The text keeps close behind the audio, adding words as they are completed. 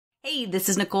Hey, this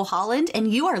is Nicole Holland,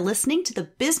 and you are listening to the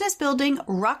Business Building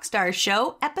Rockstars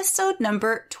Show, episode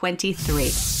number 23.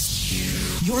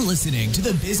 You're listening to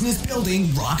the Business Building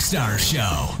Rockstars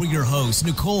Show, where your host,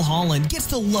 Nicole Holland, gets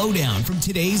the lowdown from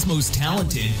today's most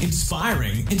talented,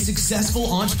 inspiring, and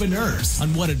successful entrepreneurs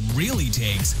on what it really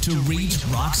takes to reach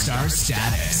rockstar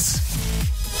status.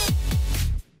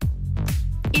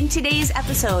 In today's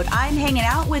episode, I'm hanging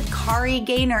out with Khari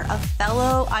Gaynor, a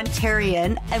fellow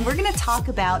Ontarian, and we're going to talk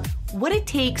about what it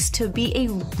takes to be a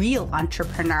real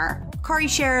entrepreneur. Khari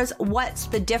shares what's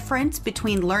the difference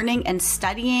between learning and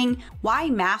studying, why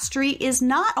mastery is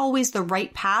not always the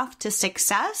right path to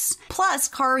success, plus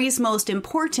Khari's most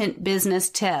important business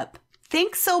tip.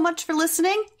 Thanks so much for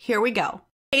listening. Here we go.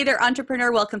 Hey there,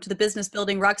 entrepreneur. Welcome to the Business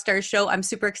Building Rockstars Show. I'm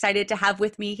super excited to have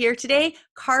with me here today,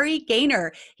 Khari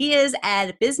Gaynor. He is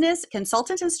a business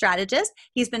consultant and strategist.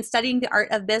 He's been studying the art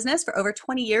of business for over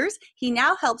 20 years. He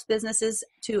now helps businesses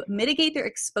to mitigate their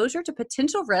exposure to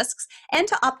potential risks and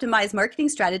to optimize marketing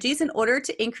strategies in order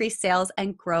to increase sales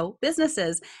and grow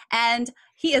businesses. And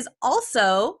he is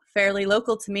also fairly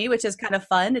local to me, which is kind of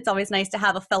fun. It's always nice to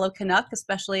have a fellow Canuck,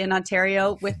 especially in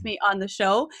Ontario, with me on the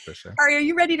show. For sure. Are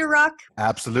you ready to rock?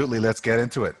 Absolutely. Let's get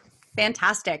into it.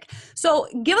 Fantastic. So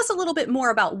give us a little bit more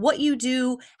about what you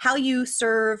do, how you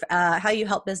serve, how you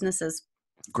help businesses.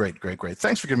 Great.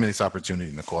 Thanks for giving me this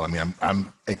opportunity, Nicole. I mean,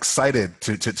 I'm excited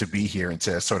to be here and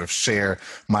to sort of share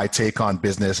my take on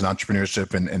business and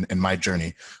entrepreneurship and my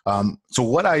journey. So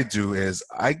what I do is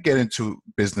I get into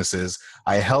businesses,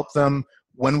 I help them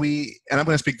and I'm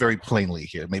going to speak very plainly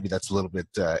here. Maybe that's a little bit,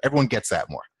 everyone gets that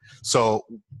more. So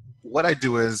what I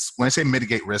do is when I say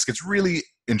mitigate risk, it's really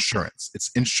insurance. It's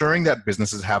ensuring that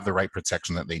businesses have the right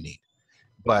protection that they need.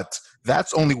 But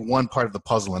that's only one part of the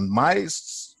puzzle. And my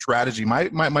strategy,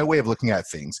 my way of looking at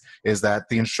things is that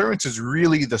the insurance is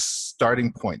really the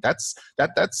starting point. That's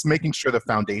making sure the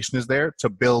foundation is there to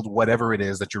build whatever it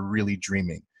is that you're really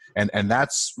dreaming. And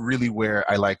that's really where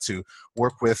I like to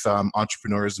work with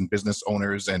entrepreneurs and business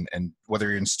owners, and whether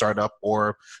you're in startup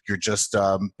or you're just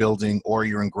building or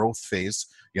you're in growth phase,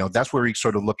 that's where we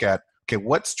sort of look at, okay,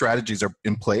 what strategies are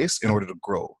in place in order to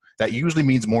grow? That usually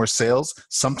means more sales.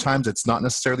 Sometimes it's not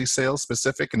necessarily sales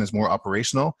specific and is more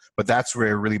operational, but that's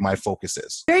where really my focus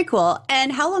is. Very cool.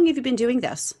 And how long have you been doing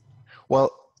this?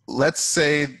 Well, let's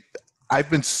say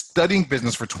I've been studying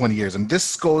business for 20 years, and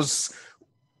this goes,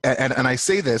 and I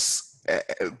say this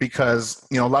because,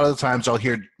 a lot of the times I'll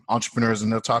hear entrepreneurs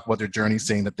and they'll talk about their journey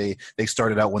saying that they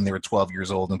started out when they were 12 years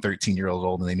old and 13 years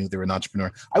old and they knew they were an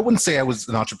entrepreneur. I wouldn't say I was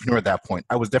an entrepreneur at that point.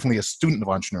 I was definitely a student of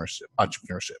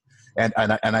entrepreneurship. And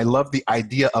I love the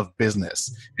idea of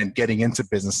business and getting into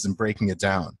business and breaking it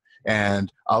down.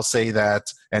 And I'll say that,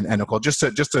 and Nicole,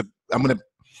 I'm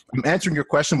answering your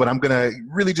question, but I'm going to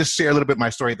really just share a little bit my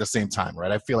story at the same time,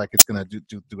 right? I feel like it's going to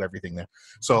do everything there.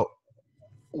 So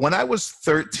when I was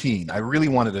 13, I really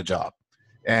wanted a job.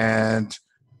 And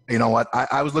you know what?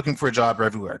 I was looking for a job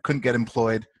everywhere. I couldn't get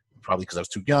employed, probably because I was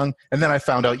too young. And then I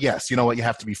found out, yes, you know what? You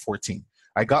have to be 14.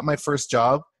 I got my first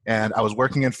job and I was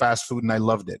working in fast food and I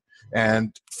loved it.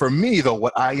 And for me, though,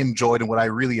 what I enjoyed and what I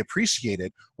really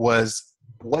appreciated was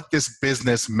what this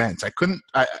business meant.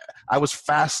 I was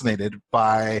fascinated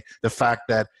by the fact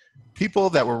that people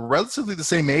that were relatively the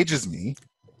same age as me,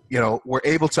 were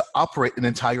able to operate an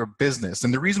entire business.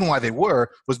 And the reason why they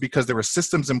was because there were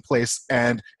systems in place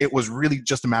and it was really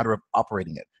just a matter of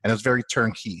operating it. And it was very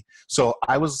turnkey. So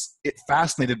I was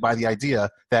fascinated by the idea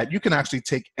that you can actually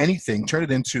take anything, turn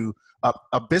it into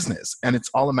a business. And it's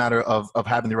all a matter of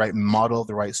having the right model,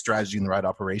 the right strategy, and the right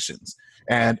operations.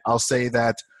 And I'll say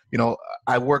that,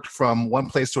 I worked from one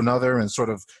place to another and sort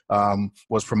of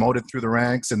was promoted through the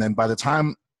ranks. And then by the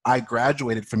time I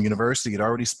graduated from university, I'd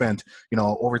already spent,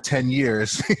 over 10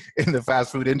 years in the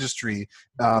fast food industry,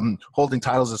 holding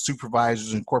titles as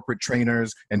supervisors and corporate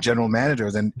trainers and general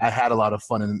managers. And I had a lot of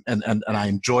fun and I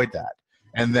enjoyed that.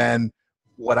 And then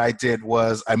what I did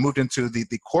was I moved into the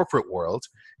corporate world,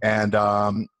 and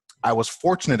I was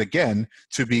fortunate again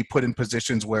to be put in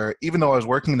positions where even though I was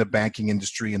working in the banking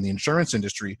industry and the insurance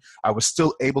industry, I was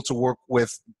still able to work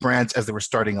with brands as they were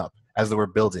starting up, as they were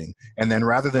building. And then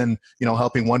rather than,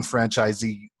 helping one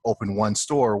franchisee open one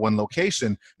store, one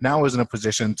location, now I was in a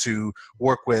position to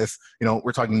work with,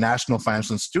 we're talking national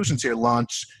financial institutions here,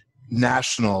 launch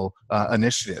national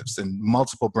initiatives and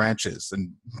multiple branches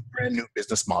and brand new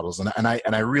business models. And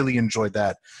I really enjoyed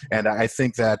that. And I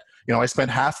think that, I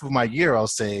spent half of my year, I'll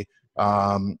say,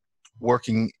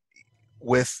 working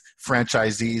with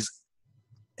franchisees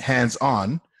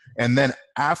hands-on, And then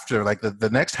after, like the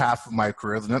next half of my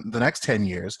career, the next 10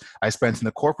 years, I spent in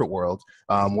the corporate world,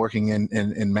 working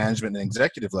in management and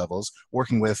executive levels,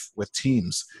 working with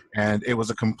teams. And it was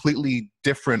a completely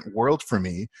different world for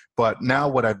me. But now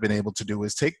what I've been able to do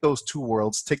is take those two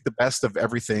worlds, take the best of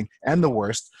everything and the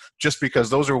worst, just because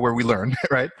those are where we learn,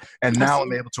 right? And now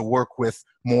I'm able to work with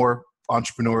more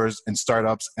entrepreneurs and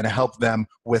startups and help them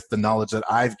with the knowledge that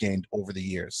I've gained over the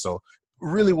years. So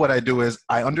really what I do is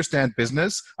I understand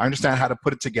business, I understand how to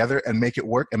put it together and make it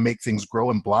work and make things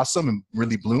grow and blossom and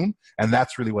really bloom. And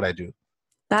that's really what I do.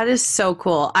 That is so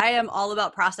cool. I am all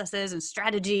about processes and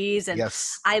strategies, and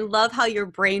yes. I love how your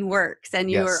brain works, and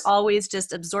you are always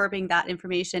just absorbing that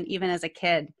information even as a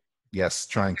kid. Yes,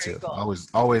 trying to. Cool.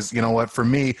 Always, you know what, for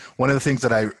me, one of the things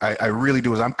that I really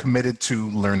do is I'm committed to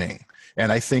learning. And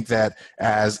I think that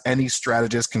as any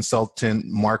strategist, consultant,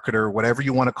 marketer, whatever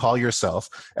you want to call yourself,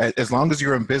 as long as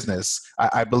you're in business,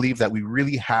 I believe that we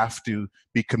really have to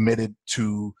be committed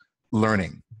to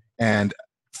learning. And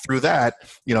through that,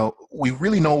 you know, we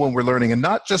really know when we're learning and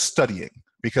not just studying,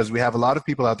 because we have a lot of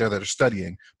people out there that are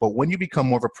studying. But when you become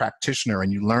more of a practitioner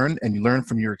and you learn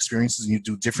from your experiences and you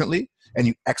do differently and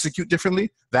you execute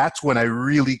differently, that's when I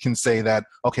really can say that,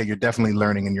 okay, you're definitely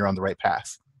learning and you're on the right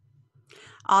path.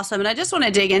 Awesome. And I just want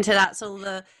to dig into that so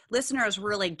the listeners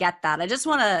really get that. I just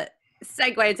want to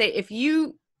segue and say, if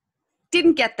you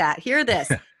didn't get that, hear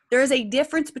this. There is a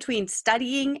difference between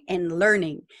studying and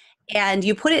learning. And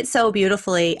you put it so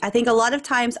beautifully. I think a lot of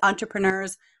times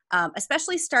entrepreneurs,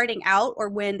 especially starting out or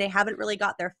when they haven't really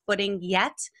got their footing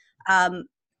yet,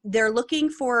 they're looking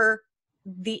for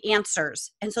the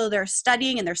answers. And so they're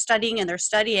studying and they're studying and they're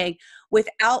studying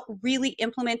without really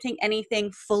implementing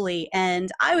anything fully.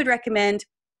 And I would recommend,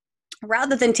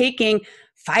 rather than taking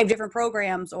 5 different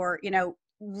programs or, you know,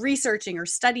 researching or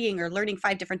studying or learning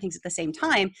 5 different things at the same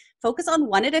time, focus on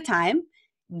one at a time,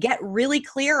 get really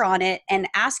clear on it, and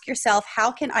ask yourself,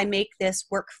 how can I make this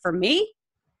work for me?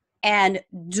 And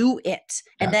do it.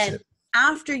 And then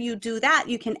after you do that,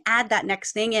 you can add that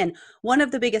next thing in. One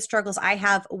of the biggest struggles I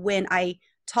have when I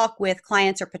talk with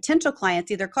clients or potential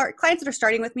clients, either clients that are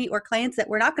starting with me or clients that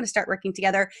we're not going to start working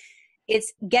together,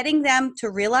 it's getting them to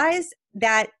realize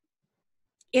that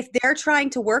if they're trying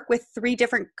to work with 3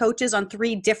 different coaches on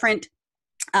 3 different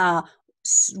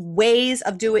ways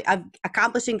of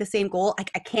accomplishing the same goal,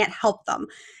 I can't help them.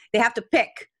 They have to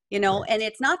pick, you know, and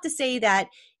it's not to say that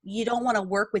you don't want to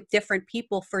work with different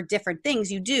people for different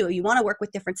things. You do. You want to work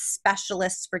with different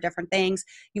specialists for different things.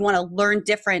 You want to learn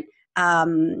different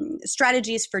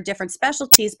strategies for different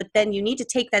specialties, but then you need to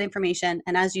take that information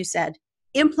and, as you said,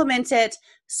 implement it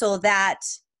so that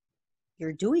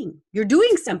you're doing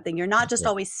something. You're not just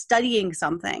always studying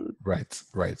something. Right.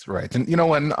 And, you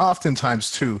know, and oftentimes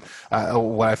too,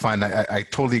 what I find, I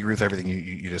totally agree with everything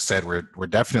you just said. We're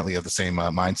definitely of the same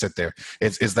mindset there,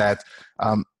 is that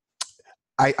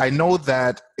I know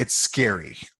that it's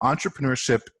scary.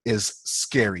 Entrepreneurship is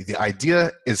scary. The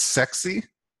idea is sexy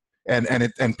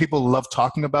and people love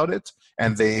talking about it,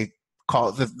 and they call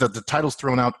it, the title's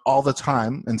thrown out all the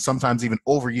time and sometimes even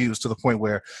overused to the point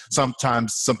where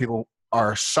sometimes some people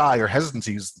are shy or hesitant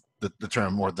to use the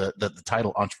term or the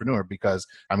title entrepreneur, because,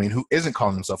 I mean, who isn't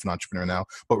calling himself an entrepreneur now?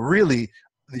 But really,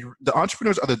 the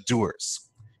entrepreneurs are the doers.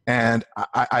 And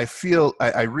I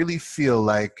really feel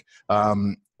like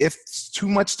if too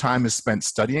much time is spent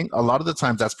studying, a lot of the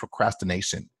times that's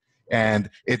procrastination. And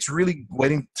it's really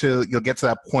waiting till you'll get to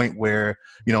that point where,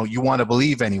 you know, you want to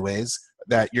believe anyways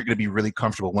that you're going to be really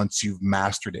comfortable once you've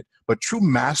mastered it. But true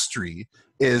mastery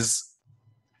is,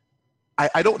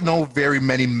 I don't know very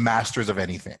many masters of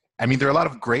anything. I mean, there are a lot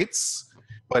of greats,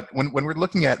 but when we're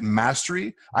looking at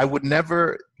mastery, I would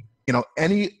never, you know,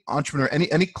 any entrepreneur,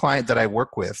 any client that I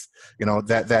work with, you know,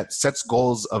 that sets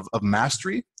goals of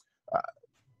mastery,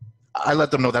 I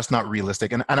let them know that's not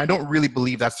realistic. And I don't really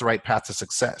believe that's the right path to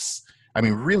success. I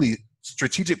mean, really,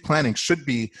 strategic planning should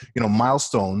be, you know,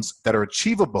 milestones that are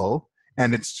achievable,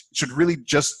 and it should really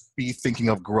just be thinking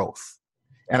of growth.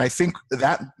 And I think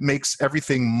that makes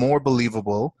everything more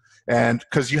believable, and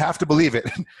because you have to believe it,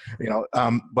 you know,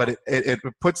 but it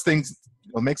puts things,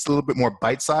 it makes it a little bit more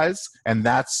bite-sized. And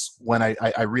that's when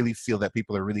I really feel that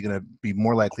people are really going to be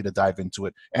more likely to dive into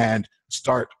it and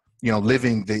start, you know,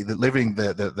 living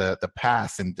the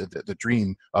path and the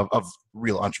dream of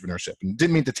real entrepreneurship. And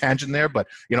didn't mean to tangent there, but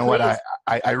you know what,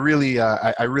 I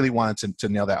really wanted to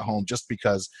nail that home, just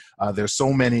because there's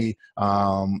so many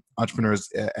entrepreneurs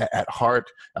at heart,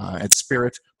 at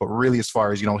spirit, but really as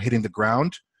far as, you know, hitting the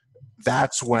ground,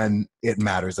 that's when it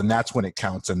matters, and that's when it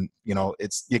counts. And you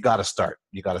got to start.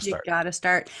 You got to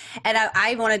start. And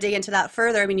I want to dig into that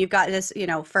further. I mean, you've got this,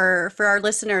 for our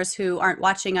listeners who aren't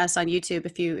watching us on YouTube,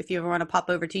 if you ever want to pop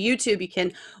over to YouTube, you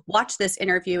can watch this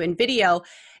interview in video.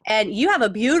 And you have a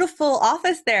beautiful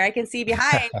office there. I can see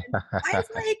behind. Mine's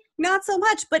like not so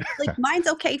much, but like mine's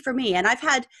okay for me. And I've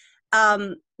had,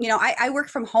 I work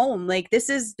from home. Like this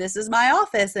is my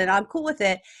office, and I'm cool with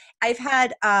it. I've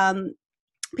had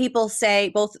people say,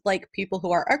 both like people who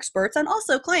are experts and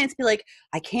also clients be like,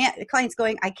 I can't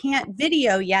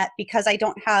video yet because I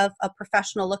don't have a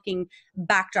professional looking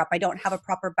backdrop. I don't have a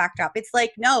proper backdrop. It's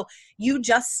like, no, you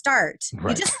just start. Right.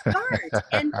 You just start.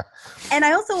 And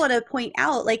I also want to point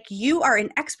out, like, you are an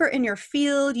expert in your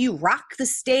field. You rock the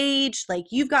stage. Like,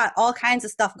 you've got all kinds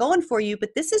of stuff going for you,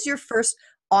 but this is your first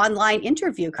online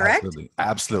interview, correct?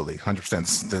 Absolutely. 100%.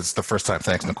 This is the first time.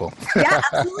 Thanks, Nicole. Yeah,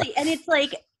 absolutely. And it's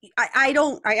like,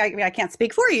 I can't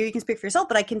speak for you. You can speak for yourself,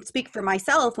 but I can speak for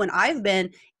myself when I've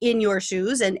been in your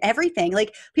shoes and everything.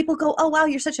 Like, people go, oh, wow,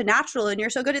 you're such a natural and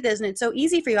you're so good at this and it's so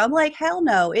easy for you. I'm like, hell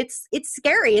no. It's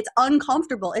scary. It's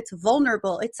uncomfortable. It's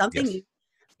vulnerable. It's something Yes.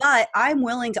 But I'm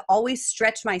willing to always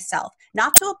stretch myself,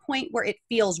 not to a point where it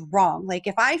feels wrong. Like,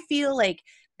 if I feel like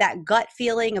that gut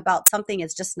feeling about something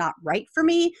is just not right for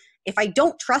me, if I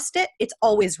don't trust it, it's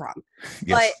always wrong.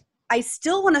 Yes. But I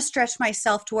still want to stretch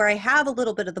myself to where I have a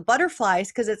little bit of the butterflies,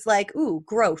 because it's like, ooh,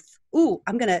 growth. Ooh,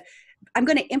 I'm going to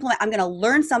implement, I'm going to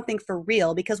learn something for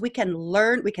real, because we can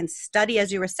learn, we can study,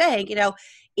 as you were saying,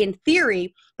 in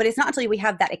theory, but it's not until we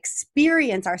have that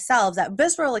experience ourselves, that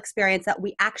visceral experience, that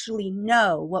we actually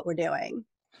know what we're doing.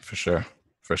 For sure.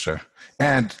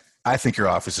 And I think your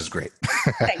office is great.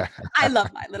 I love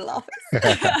my little office.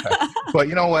 But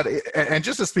you know what? And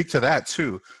just to speak to that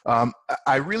too,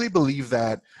 I really believe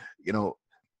that,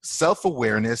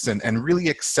 self-awareness and really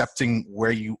accepting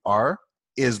where you are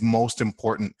is most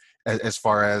important as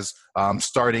far as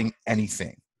starting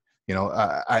anything.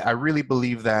 I really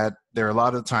believe that there are a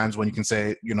lot of times when you can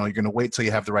say, you're going to wait till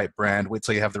you have the right brand, wait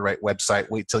till you have the right website,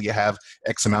 wait till you have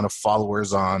X amount of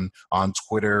followers on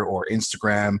Twitter or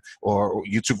Instagram or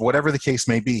YouTube, whatever the case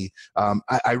may be.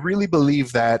 I really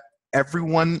believe that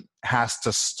everyone has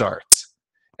to start.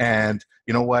 And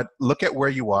you know what? Look at where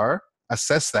you are,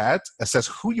 assess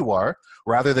who you are,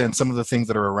 rather than some of the things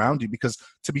that are around you. Because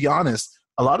to be honest,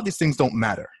 a lot of these things don't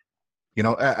matter.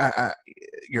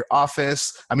 Your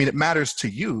office, it matters to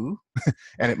you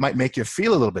and it might make you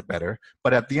feel a little bit better.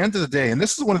 But at the end of the day, and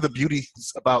this is one of the beauties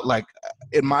about, like,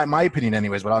 in my opinion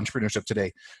anyways, about entrepreneurship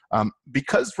today,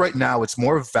 because right now it's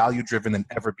more value driven than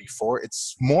ever before.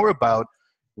 It's more about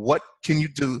what can you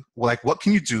do? Like, what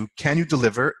can you do? Can you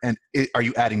deliver? And are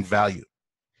you adding value?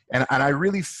 And I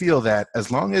really feel that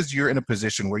as long as you're in a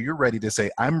position where you're ready to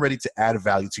say, I'm ready to add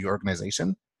value to your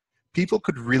organization, people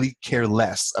could really care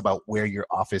less about where your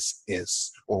office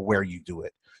is or where you do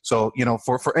it. So,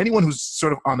 for anyone who's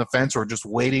sort of on the fence or just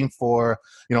waiting for,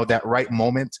 that right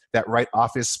moment, that right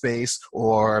office space,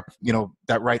 or,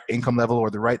 that right income level or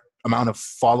the right amount of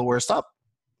followers, stop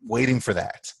waiting for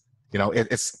that.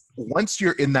 It's once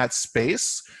you're in that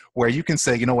space where you can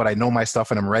say, you know what, I know my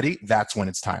stuff and I'm ready, that's when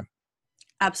it's time.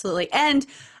 Absolutely. And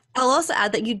I'll also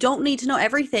add that you don't need to know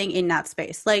everything in that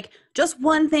space. Like, just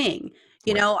one thing.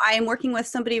 I am working with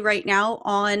somebody right now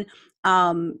on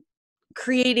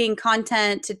creating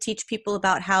content to teach people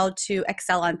about how to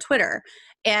excel on Twitter.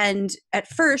 And at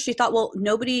first she thought, well,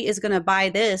 nobody is going to buy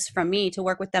this from me to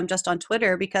work with them just on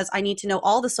Twitter, because I need to know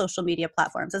all the social media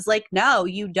platforms. It's like, no,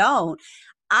 you don't.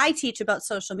 I teach about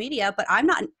social media, but I'm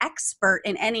not an expert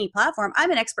in any platform.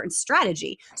 I'm an expert in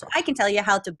strategy. So I can tell you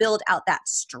how to build out that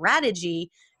strategy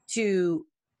to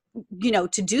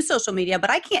do social media, but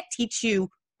I can't teach you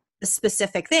a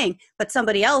specific thing. But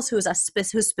somebody else who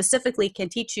specifically can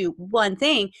teach you one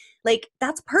thing, like,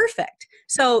 that's perfect.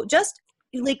 So just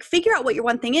like figure out what your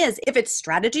one thing is. If it's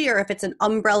strategy or if it's an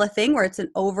umbrella thing where it's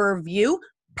an overview,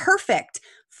 perfect.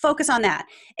 Focus on that.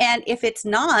 And if it's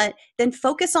not, then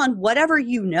focus on whatever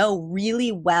you know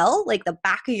really well, like the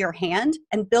back of your hand,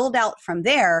 and build out from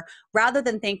there, rather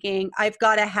than thinking, I've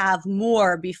got to have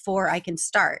more before I can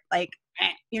start. Like,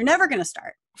 you're never going to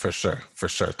start. For sure.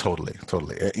 Totally.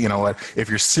 You know what? If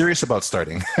you're serious about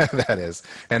starting, that is.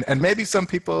 And maybe some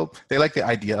people, they like the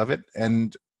idea of it.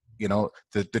 And,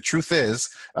 the truth is,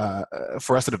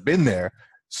 for us that have been there,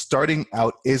 starting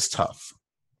out is tough.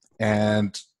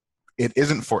 And it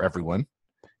isn't for everyone.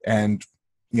 And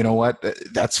you know what?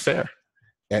 That's fair.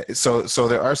 So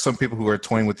there are some people who are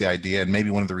toying with the idea, and maybe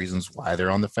one of the reasons why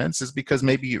they're on the fence is because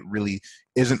maybe it really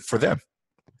isn't for them.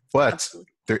 But Absolutely.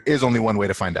 There is only one way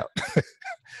to find out.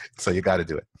 So you got to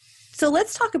do it. So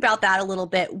let's talk about that a little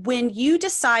bit. When you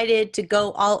decided to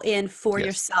go all in for Yes.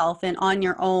 yourself and on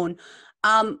your own,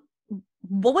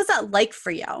 what was that like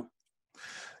for you?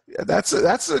 Yeah, that's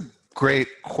a great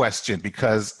question,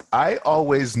 because I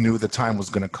always knew the time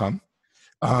was going to come.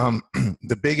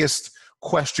 The biggest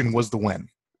question was the when.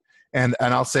 And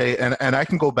I'll say, and I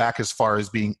can go back as far as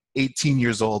being 18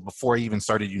 years old before I even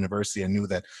started university. I knew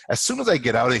that as soon as I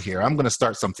get out of here, I'm going to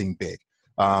start something big.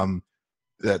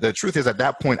 The truth is, at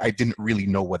that point, I didn't really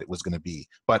know what it was going to be.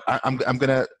 But I'm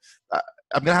gonna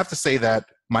have to say that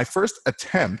my first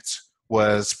attempt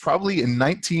was probably in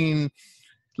late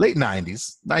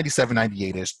 90s, 97,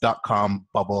 98-ish, .com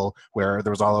bubble, where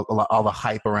there was all the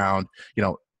hype around,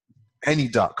 any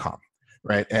 .com,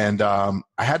 right? And I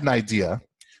had an idea.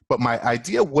 But my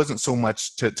idea wasn't so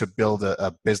much to build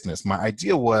a business. My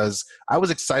idea was, I was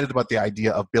excited about the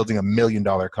idea of building $1 million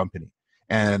company.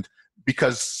 And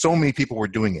because so many people were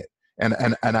doing it. And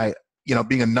I,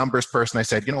 being a numbers person, I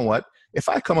said, you know what, if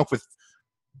I come up with,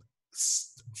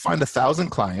 find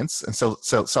 1,000 clients and sell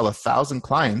 1,000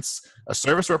 clients a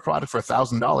service or a product for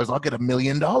 $1,000, I'll get $1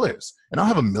 million and I'll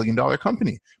have $1 million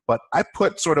company. But I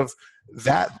put sort of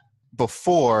that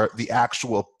before the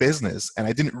actual business, and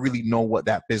I didn't really know what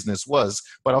that business was.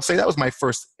 But I'll say that was my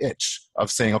first itch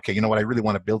of saying, okay, you know what, I really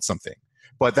want to build something.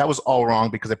 But that was all wrong,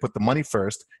 because I put the money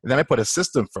first, and then I put a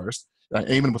system first,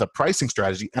 even with a pricing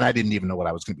strategy, and I didn't even know what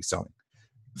I was going to be selling.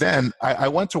 Then I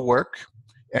went to work,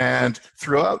 and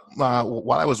throughout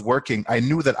while I was working, I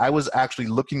knew that I was actually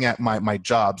looking at my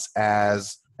jobs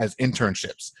as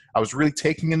internships. I was really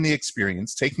taking in the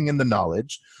experience, taking in the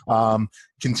knowledge,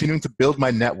 continuing to build my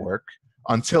network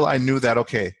until I knew that,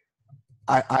 okay,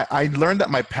 I learned that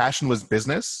my passion was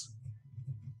business.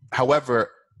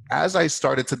 However, as I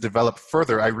started to develop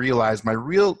further, I realized my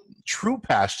real true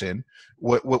passion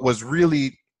was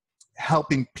really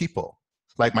helping people.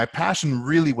 Like, my passion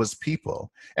really was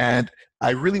people. And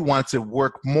I really wanted to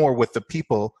work more with the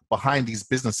people behind these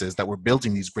businesses that were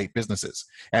building these great businesses.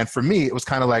 And for me, it was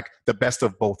kind of like the best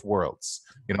of both worlds,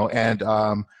 and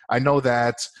I know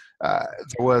that there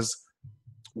was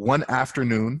one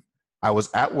afternoon I was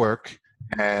at work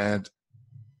and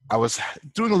I was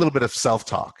doing a little bit of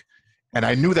self-talk. And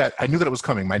I knew that it was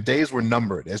coming. My days were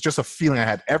numbered. It's just a feeling I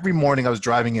had. Every morning I was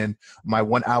driving in my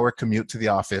 1 hour commute to the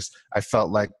office, I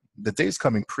felt like the day's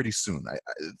coming pretty soon.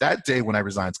 That day when I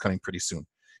resigned is coming pretty soon.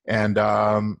 And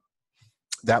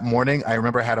that morning, I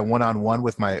remember I had a one-on-one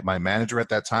with my manager at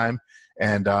that time.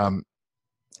 And,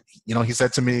 he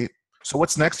said to me, so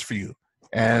what's next for you?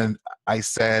 And I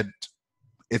said,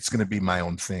 it's going to be my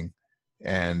own thing.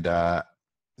 And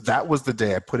that was the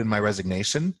day I put in my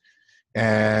resignation.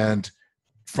 And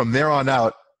from there on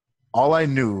out, all I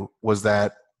knew was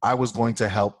that I was going to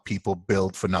help people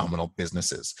build phenomenal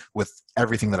businesses with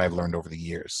everything that I've learned over the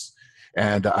years.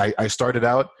 And I started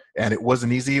out, and it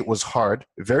wasn't easy. It was hard,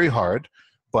 very hard.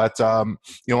 But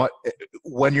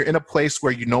when you're in a place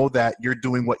where you know that you're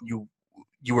doing what you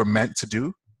were meant to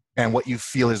do and what you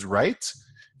feel is right,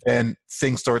 and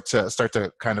things start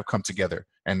to kind of come together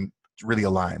and really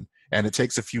align. And it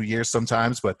takes a few years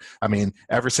sometimes, but I mean,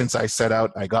 ever since I set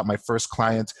out, I got my first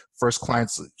client's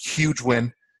a huge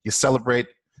win. You celebrate.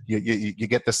 You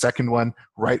get the second one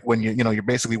right when you're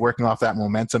basically working off that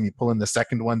momentum. You pull in the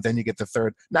second one, then you get the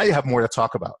third. Now you have more to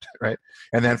talk about, right?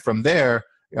 And then from there,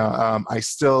 I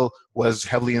still was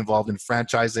heavily involved in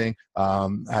franchising. I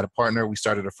had a partner. We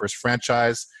started our first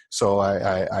franchise, so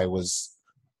I was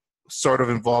sort of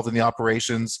involved in the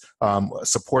operations,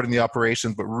 supporting the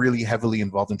operations, but really heavily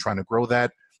involved in trying to grow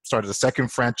that. Started a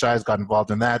second franchise, got involved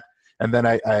in that, and then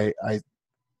I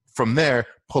from there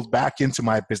pulled back into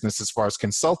my business as far as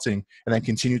consulting, and then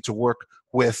continued to work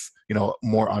with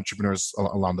more entrepreneurs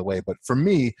along the way. But for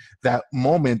me, that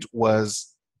moment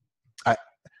was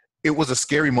it was a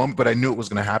scary moment, but I knew it was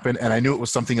going to happen, and I knew it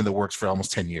was something in the works for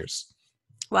almost 10 years.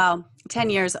 Wow,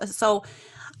 10 years. So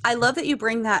I love that you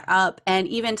bring that up, and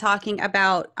even talking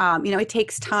about it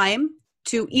takes time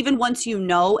to, even once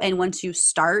and once you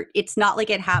start, it's not like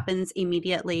it happens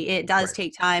immediately. It does Right.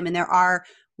 take time, and there are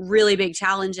really big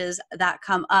challenges that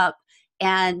come up.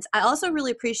 And I also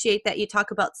really appreciate that you talk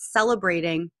about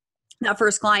celebrating that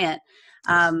first client.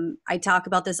 I talk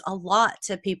about this a lot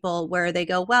to people where they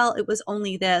go, well, it was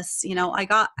only this, I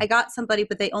got somebody,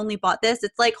 but they only bought this.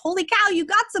 It's like, holy cow, you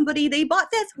got somebody, they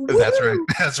bought this. Woo! That's right.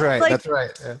 That's right. Like, That's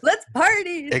right. Yeah. Let's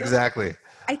party. Exactly. So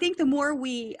I think the more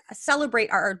we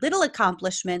celebrate our little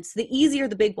accomplishments, the easier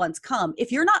the big ones come.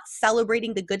 If you're not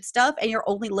celebrating the good stuff and you're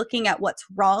only looking at what's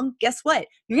wrong, guess what?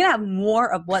 You're going to have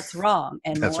more of what's wrong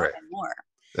and That's more right. and more.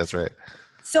 That's right.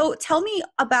 So tell me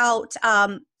about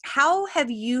how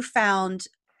have you found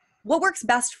what works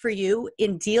best for you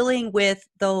in dealing with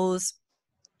those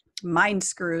mind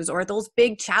screws or those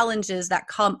big challenges that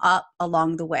come up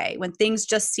along the way when things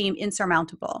just seem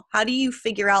insurmountable? How do you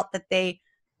figure out that they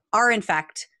are in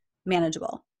fact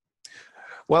manageable?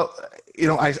 Well,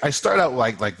 I start out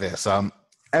like this.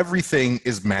 Everything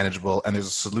is manageable, and there's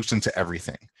a solution to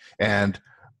everything. And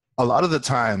a lot of the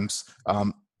times,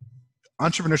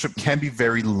 entrepreneurship can be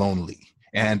very lonely.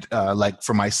 And like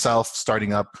for myself,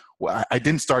 starting up, I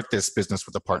didn't start this business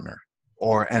with a partner,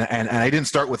 and I didn't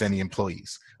start with any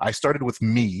employees. I started with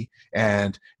me,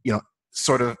 and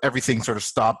sort of everything sort of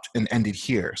stopped and ended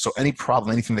here. So any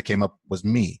problem, anything that came up was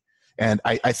me. And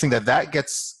I think that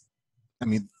gets,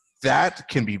 that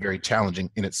can be very challenging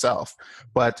in itself.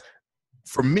 But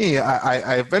for me,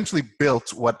 I eventually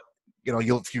built what,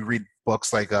 if you read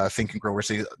books like Think and Grow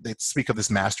Rich, they speak of this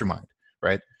mastermind,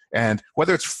 right? And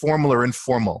whether it's formal or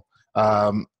informal,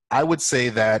 I would say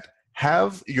that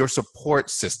have your support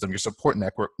system, your support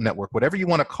network, whatever you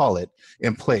want to call it,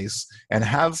 in place, and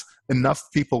have enough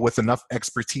people with enough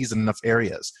expertise in enough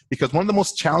areas. Because one of the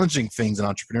most challenging things in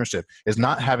entrepreneurship is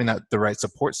not having the right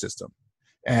support system.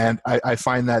 And I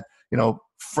find that,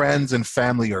 friends and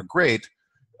family are great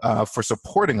for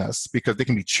supporting us because they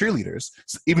can be cheerleaders,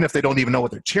 even if they don't even know what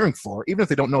they're cheering for, even if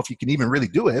they don't know if you can even really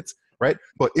do it, right?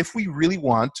 But if we really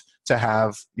want to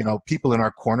have, people in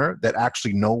our corner that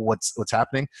actually know what's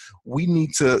happening, we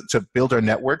need to build our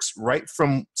networks right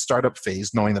from startup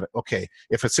phase, knowing that, okay,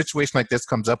 if a situation like this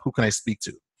comes up, who can I speak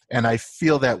to? And I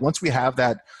feel that once we have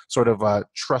that sort of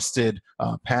trusted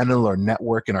panel or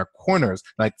network in our corners,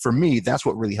 like for me, that's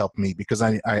what really helped me, because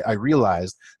I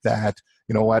realized that,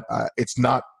 it's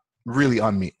not really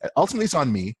on me. Ultimately, it's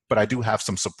on me, but I do have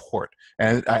some support.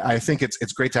 And I think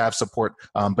it's great to have support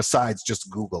besides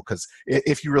just Google, because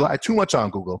if you rely too much on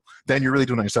Google, then you're really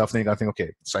doing it yourself. Then you got to think,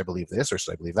 okay, should I believe this or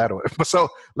should I believe that? So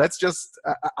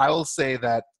I will say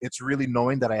that it's really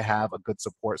knowing that I have a good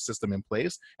support system in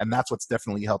place. And that's what's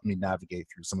definitely helped me navigate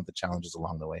through some of the challenges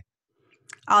along the way.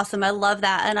 Awesome. I love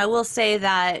that. And I will say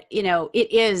that,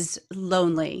 it is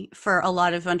lonely for a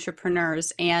lot of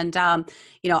entrepreneurs. And,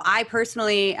 I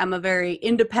personally am a very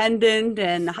independent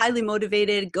and highly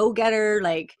motivated go-getter,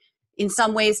 like in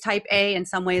some ways type A, in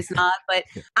some ways not. But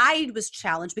I was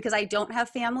challenged because I don't have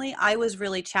family. I was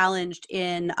really challenged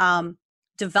in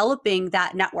developing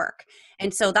that network.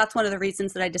 And so that's one of the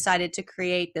reasons that I decided to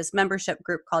create this membership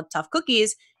group called Tough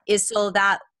Cookies, is so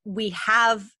that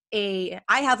I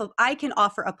can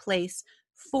offer a place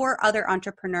for other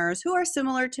entrepreneurs who are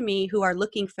similar to me, who are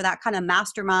looking for that kind of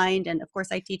mastermind. And of course,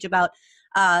 I teach about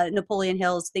Napoleon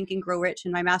Hill's Think and Grow Rich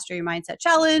in my Master Your Mindset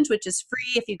Challenge, which is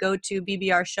free if you go to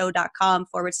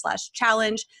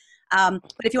bbrshow.com/challenge. But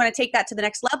if you want to take that to the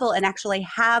next level and actually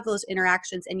have those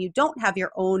interactions, and you don't have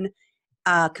your own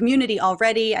community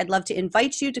already, I'd love to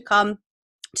invite you to come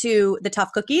to the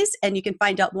Tough Cookies, and you can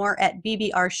find out more at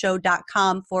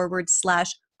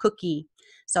bbrshow.com/cookie.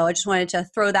 So I just wanted to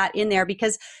throw that in there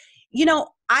because,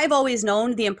 I've always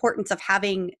known the importance of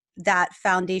having that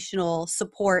foundational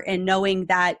support and knowing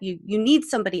that you need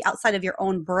somebody outside of your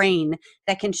own brain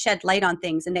that can shed light on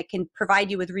things and that can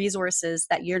provide you with resources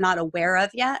that you're not aware of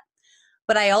yet.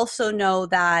 But I also know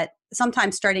that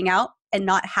sometimes starting out and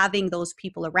not having those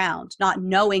people around, not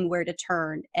knowing where to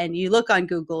turn, and you look on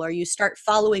Google or you start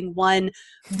following one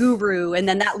guru, and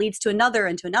then that leads to another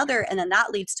and to another, and then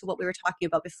that leads to what we were talking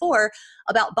about before,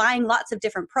 about buying lots of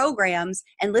different programs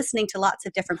and listening to lots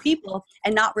of different people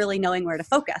and not really knowing where to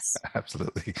focus.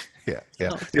 Absolutely. Yeah.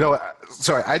 So.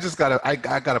 Sorry, I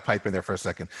gotta pipe in there for a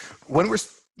second. When we're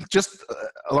just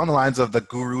along the lines of the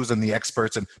gurus and the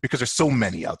experts, and because there's so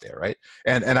many out there, right?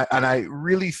 And I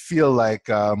really feel like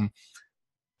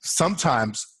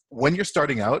sometimes when you're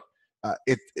starting out,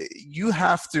 you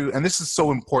have to, and this is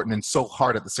so important and so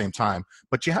hard at the same time,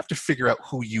 but you have to figure out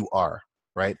who you are,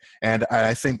 right? And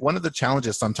I think one of the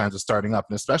challenges sometimes of starting up,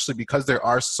 and especially because there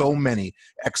are so many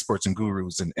experts and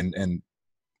gurus and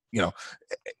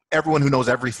everyone who knows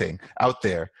everything out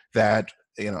there, that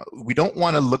we don't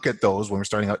want to look at those when we're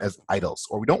starting out as idols,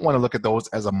 or we don't want to look at those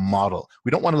as a model. We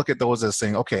don't want to look at those as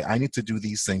saying, okay, I need to do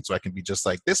these things so I can be just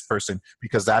like this person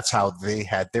because that's how they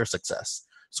had their success.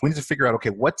 So we need to figure out, okay,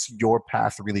 what's your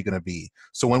path really going to be?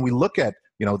 So when we look at,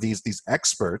 these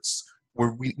experts,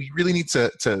 we really need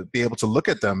to be able to look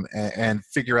at them and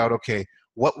figure out, okay,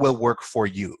 what will work for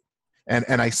you?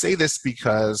 And I say this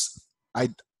because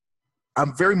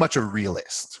I'm very much a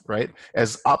realist, right?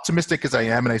 As optimistic as I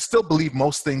am, and I still believe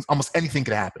most things, almost anything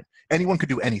could happen. Anyone could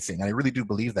do anything, and I really do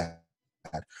believe that.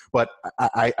 But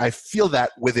I feel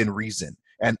that within reason.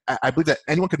 And I believe that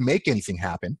anyone could make anything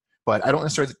happen, but I don't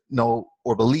necessarily know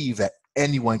or believe that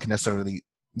anyone can necessarily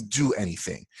do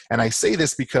anything. And I say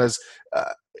this because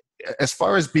as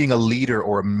far as being a leader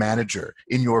or a manager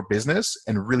in your business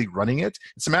and really running it,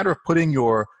 it's a matter of putting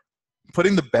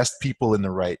the best people in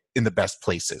the best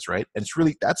places, right? And it's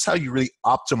really, that's how you really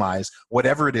optimize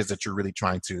whatever it is that you're really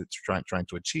trying to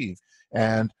achieve.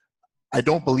 And I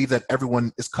don't believe that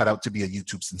everyone is cut out to be a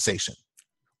YouTube sensation,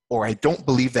 or I don't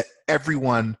believe that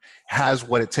everyone has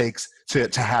what it takes to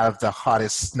have the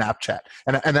hottest Snapchat,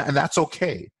 and that's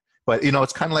okay. But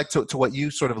it's kind of like to what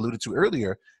you sort of alluded to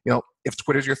earlier. If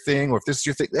Twitter's your thing, or if this is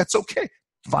your thing, that's okay.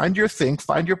 Find your thing,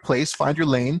 find your place, find your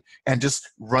lane, and just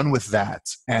run with that.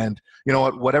 And you know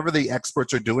what? Whatever the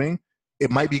experts are doing, it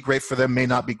might be great for them, may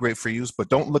not be great for you, but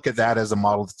don't look at that as a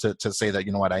model to say that,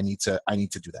 you know what, I need to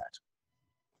do that.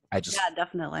 Yeah,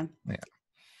 definitely. Yeah.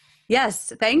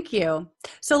 Yes, thank you.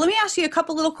 So let me ask you a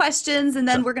couple little questions, and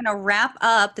then we're going to wrap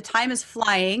up. The time is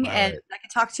flying, and I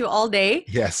could talk to you all day.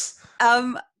 Yes.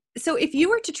 So if you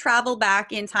were to travel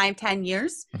back in time 10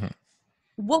 years,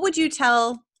 what would you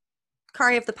tell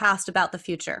Khari of the past about the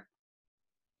future?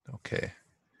 Okay.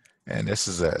 And this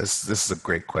is a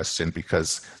great question,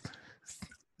 because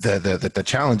the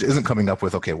challenge isn't coming up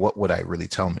with, okay, what would I really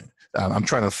tell me? I'm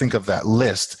trying to think of that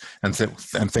list and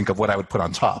think of what I would put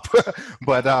on top.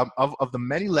 But of the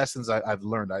many lessons I've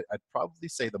learned, I'd probably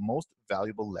say the most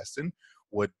valuable lesson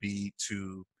would be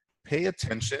to pay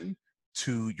attention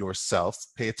to yourself,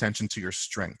 pay attention to your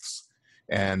strengths.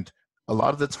 And a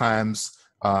lot of the times,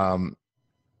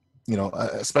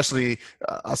 especially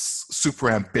us super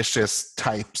ambitious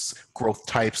types, growth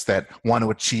types that want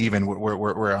to achieve, and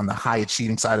we're on the high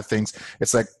achieving side of things.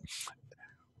 It's like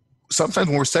sometimes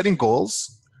when we're setting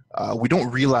goals, we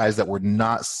don't realize that we're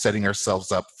not setting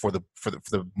ourselves up for the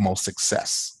most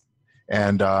success.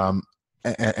 And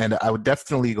I would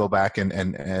definitely go back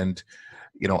and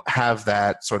have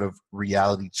that sort of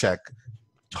reality check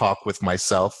talk with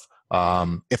myself.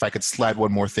 If I could slide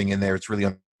one more thing in there, it's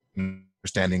really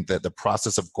understanding the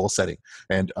process of goal setting.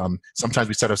 And sometimes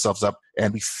we set ourselves up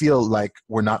and we feel like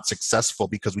we're not successful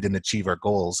because we didn't achieve our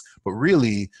goals. But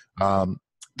really,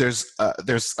 there's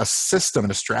a system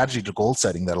and a strategy to goal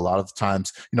setting that a lot of the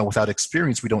times, without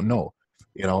experience, we don't know.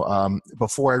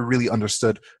 Before I really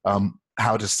understood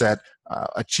how to set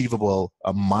achievable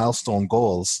milestone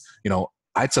goals,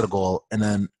 I'd set a goal and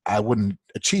then I wouldn't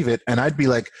achieve it. And I'd be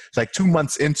like 2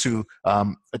 months into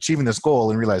achieving this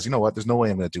goal and realize, you know what, there's no way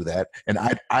I'm going to do that. And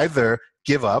I'd either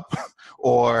give up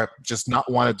or just not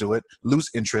want to do it, lose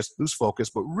interest, lose focus.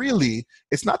 But really,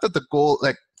 it's not that the goal,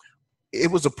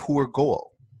 it was a poor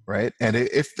goal, right? And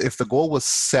if the goal was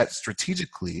set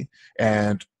strategically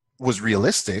and was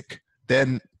realistic,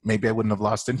 then maybe I wouldn't have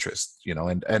lost interest,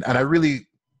 and I really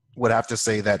would have to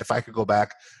say that if I could go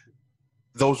back,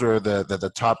 those are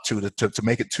the top two to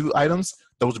make it 2 items.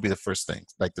 Those would be the first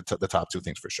things, like the top 2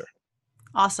 things for sure.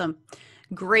 Awesome.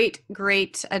 Great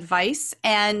advice.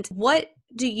 And what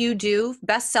do you do,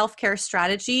 best self-care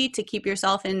strategy to keep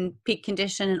yourself in peak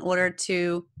condition in order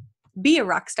to be a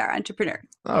rockstar entrepreneur?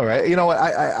 All right. You know what?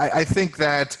 I think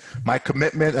that my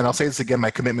commitment, and I'll say this again,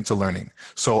 my commitment to learning.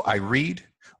 So I read,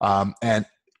 and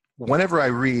whenever I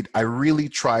read, I really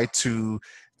try to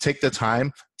take the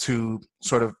time to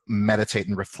sort of meditate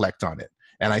and reflect on it.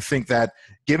 And I think that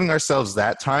giving ourselves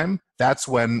that time, that's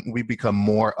when we become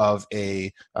more of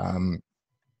a,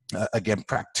 again,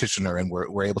 practitioner, and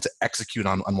we're able to execute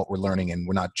on what we're learning, and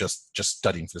we're not just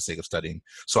studying for the sake of studying.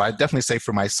 So I definitely say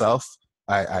for myself,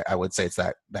 I would say it's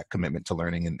that commitment to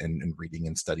learning and reading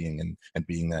and studying and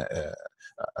being a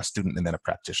student and then a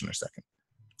practitioner second.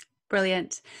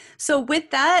 Brilliant. So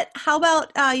with that, how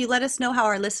about you let us know how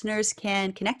our listeners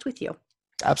can connect with you?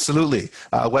 Absolutely.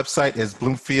 Website is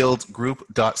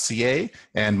bloomfieldgroup.ca,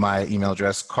 and my email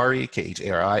address, Khari,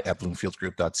 Khari,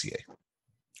 @bloomfieldgroup.ca.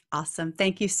 Awesome.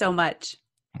 Thank you so much.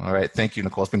 All right. Thank you,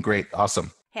 Nicole. It's been great.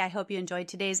 Awesome. Hey, I hope you enjoyed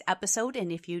today's episode. And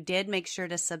if you did, make sure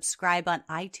to subscribe on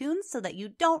iTunes so that you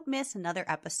don't miss another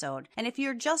episode. And if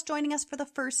you're just joining us for the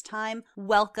first time,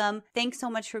 welcome. Thanks so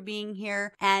much for being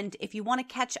here. And if you want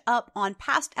to catch up on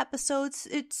past episodes,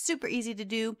 it's super easy to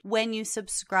do when you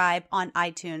subscribe on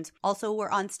iTunes. Also, we're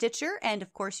on Stitcher. And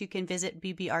of course, you can visit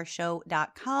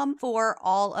bbrshow.com for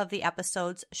all of the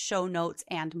episodes, show notes,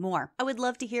 and more. I would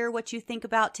love to hear what you think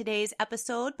about today's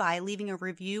episode by leaving a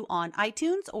review on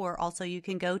iTunes, or also you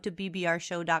can go to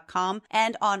bbrshow.com,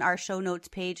 and on our show notes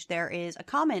page, there is a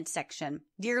comment section.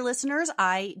 Dear listeners,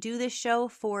 I do this show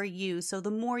for you, so the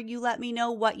more you let me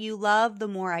know what you love, the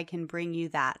more I can bring you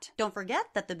that. Don't forget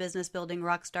that the Business Building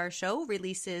Rockstar Show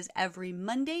releases every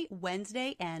Monday,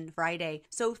 Wednesday, and Friday.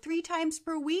 So 3 times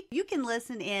per week, you can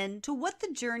listen in to what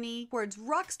the journey towards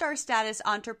rockstar status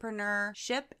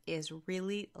entrepreneurship is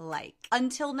really like.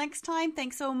 Until next time,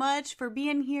 thanks so much for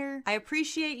being here. I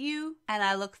appreciate you, and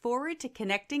I look forward to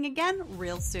connecting again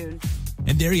real soon.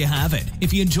 And there you have it.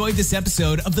 If you enjoyed this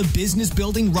episode of the Business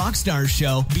Building Rockstars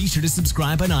Show, be sure to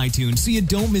subscribe on iTunes so you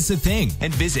don't miss a thing.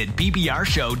 And visit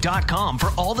bbrshow.com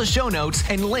for all the show notes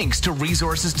and links to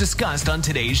resources discussed on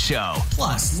today's show.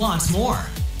 Plus, lots more.